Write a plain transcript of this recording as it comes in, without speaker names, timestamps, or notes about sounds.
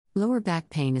Lower back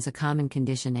pain is a common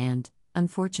condition and,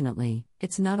 unfortunately,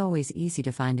 it's not always easy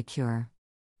to find a cure.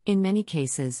 In many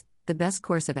cases, the best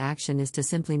course of action is to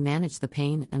simply manage the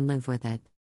pain and live with it.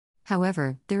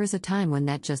 However, there is a time when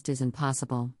that just isn't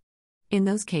possible. In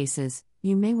those cases,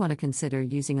 you may want to consider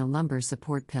using a lumbar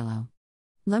support pillow.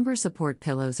 Lumbar support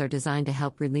pillows are designed to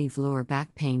help relieve lower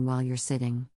back pain while you're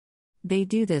sitting. They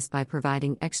do this by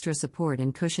providing extra support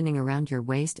and cushioning around your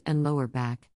waist and lower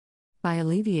back. By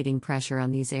alleviating pressure on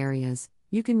these areas,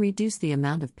 you can reduce the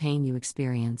amount of pain you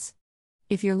experience.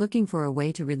 If you're looking for a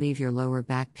way to relieve your lower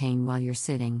back pain while you're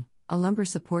sitting, a lumbar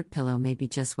support pillow may be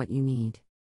just what you need.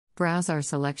 Browse our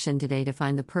selection today to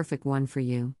find the perfect one for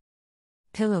you.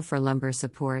 Pillow for lumbar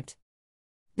support.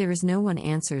 There is no one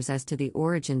answers as to the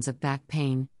origins of back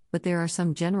pain, but there are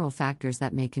some general factors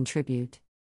that may contribute.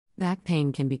 Back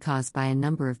pain can be caused by a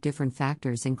number of different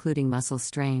factors including muscle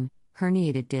strain,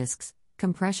 herniated discs,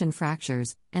 compression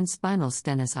fractures, and spinal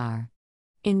stenosis.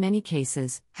 In many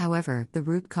cases, however, the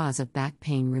root cause of back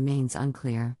pain remains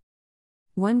unclear.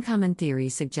 One common theory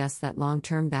suggests that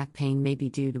long-term back pain may be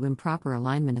due to improper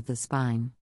alignment of the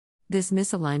spine. This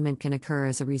misalignment can occur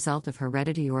as a result of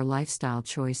heredity or lifestyle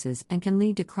choices and can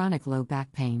lead to chronic low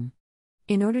back pain.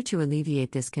 In order to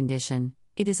alleviate this condition,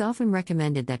 it is often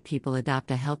recommended that people adopt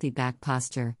a healthy back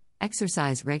posture,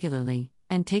 exercise regularly,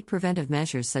 and take preventive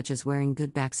measures such as wearing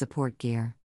good back support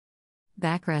gear.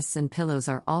 Backrests and pillows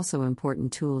are also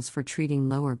important tools for treating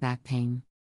lower back pain.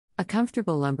 A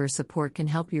comfortable lumbar support can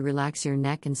help you relax your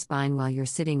neck and spine while you're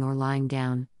sitting or lying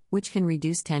down, which can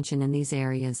reduce tension in these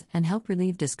areas and help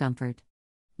relieve discomfort.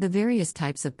 The various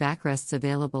types of backrests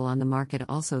available on the market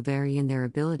also vary in their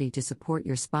ability to support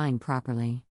your spine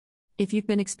properly. If you've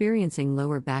been experiencing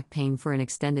lower back pain for an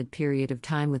extended period of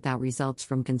time without results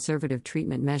from conservative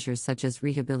treatment measures such as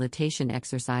rehabilitation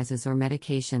exercises or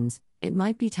medications, it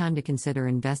might be time to consider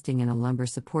investing in a lumbar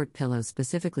support pillow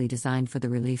specifically designed for the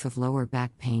relief of lower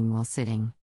back pain while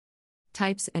sitting.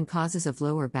 Types and causes of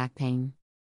lower back pain.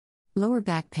 Lower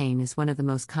back pain is one of the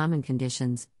most common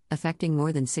conditions, affecting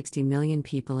more than 60 million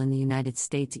people in the United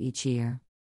States each year.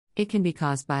 It can be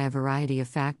caused by a variety of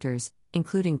factors,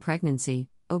 including pregnancy,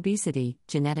 obesity,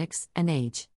 genetics, and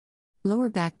age. Lower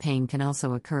back pain can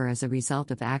also occur as a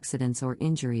result of accidents or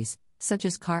injuries, such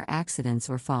as car accidents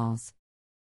or falls.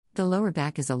 The lower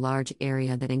back is a large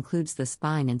area that includes the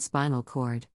spine and spinal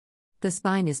cord. The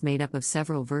spine is made up of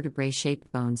several vertebrae-shaped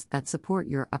bones that support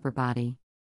your upper body.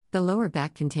 The lower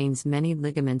back contains many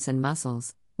ligaments and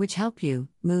muscles, which help you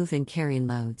move and carry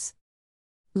loads.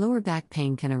 Lower back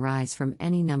pain can arise from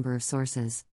any number of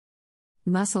sources.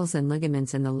 Muscles and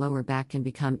ligaments in the lower back can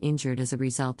become injured as a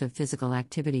result of physical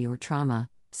activity or trauma,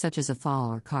 such as a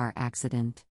fall or car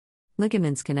accident.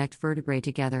 Ligaments connect vertebrae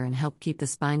together and help keep the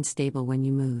spine stable when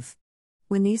you move.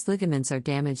 When these ligaments are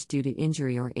damaged due to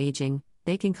injury or aging,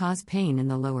 they can cause pain in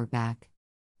the lower back.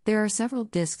 There are several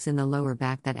discs in the lower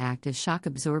back that act as shock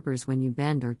absorbers when you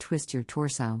bend or twist your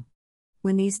torso.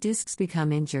 When these discs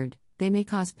become injured, they may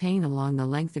cause pain along the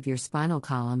length of your spinal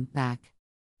column, back.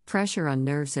 Pressure on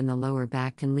nerves in the lower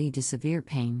back can lead to severe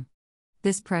pain.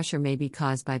 This pressure may be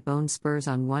caused by bone spurs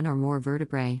on one or more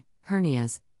vertebrae,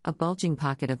 hernias, a bulging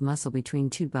pocket of muscle between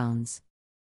two bones.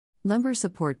 Lumbar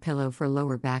support pillow for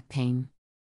lower back pain.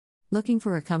 Looking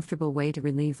for a comfortable way to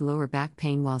relieve lower back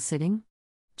pain while sitting?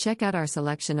 Check out our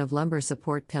selection of lumbar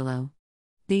support pillow.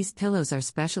 These pillows are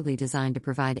specially designed to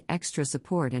provide extra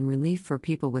support and relief for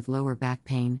people with lower back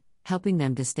pain, helping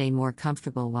them to stay more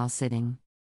comfortable while sitting.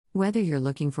 Whether you're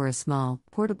looking for a small,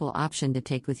 portable option to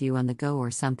take with you on the go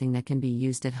or something that can be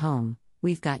used at home,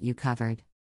 we've got you covered.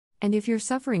 And if you're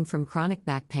suffering from chronic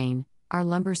back pain, our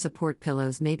lumbar support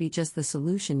pillows may be just the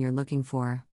solution you're looking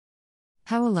for.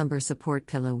 How a lumbar support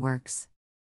pillow works.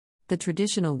 The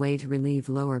traditional way to relieve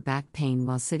lower back pain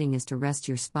while sitting is to rest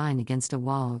your spine against a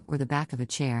wall or the back of a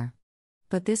chair.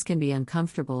 But this can be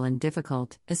uncomfortable and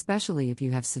difficult, especially if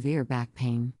you have severe back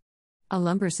pain. A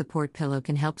lumbar support pillow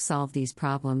can help solve these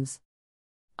problems.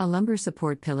 A lumbar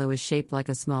support pillow is shaped like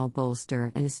a small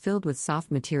bolster and is filled with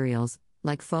soft materials,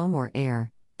 like foam or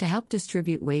air, to help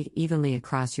distribute weight evenly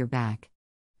across your back.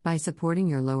 By supporting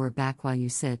your lower back while you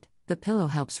sit, the pillow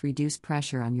helps reduce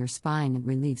pressure on your spine and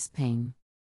relieves pain.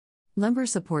 Lumbar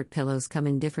support pillows come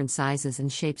in different sizes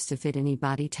and shapes to fit any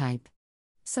body type.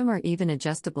 Some are even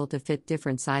adjustable to fit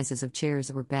different sizes of chairs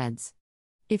or beds.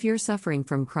 If you're suffering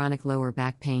from chronic lower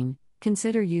back pain,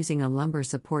 consider using a lumbar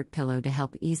support pillow to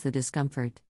help ease the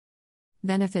discomfort.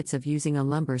 Benefits of using a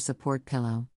lumbar support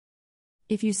pillow.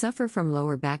 If you suffer from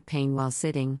lower back pain while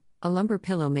sitting, a lumbar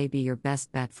pillow may be your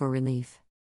best bet for relief.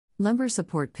 Lumbar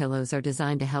support pillows are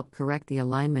designed to help correct the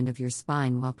alignment of your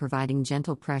spine while providing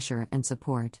gentle pressure and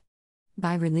support.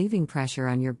 By relieving pressure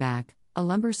on your back, a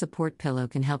lumbar support pillow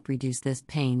can help reduce this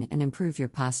pain and improve your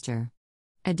posture.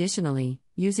 Additionally,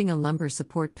 using a lumbar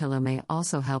support pillow may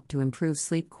also help to improve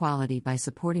sleep quality by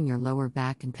supporting your lower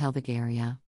back and pelvic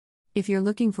area. If you're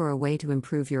looking for a way to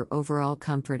improve your overall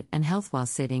comfort and health while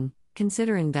sitting,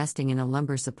 consider investing in a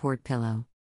lumbar support pillow.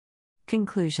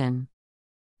 Conclusion: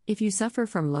 if you suffer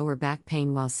from lower back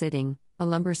pain while sitting, a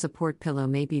lumbar support pillow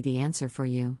may be the answer for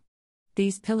you.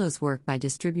 These pillows work by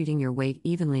distributing your weight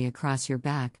evenly across your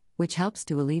back, which helps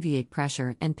to alleviate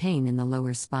pressure and pain in the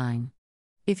lower spine.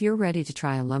 If you're ready to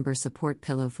try a lumbar support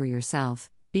pillow for yourself,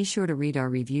 be sure to read our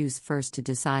reviews first to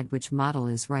decide which model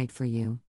is right for you.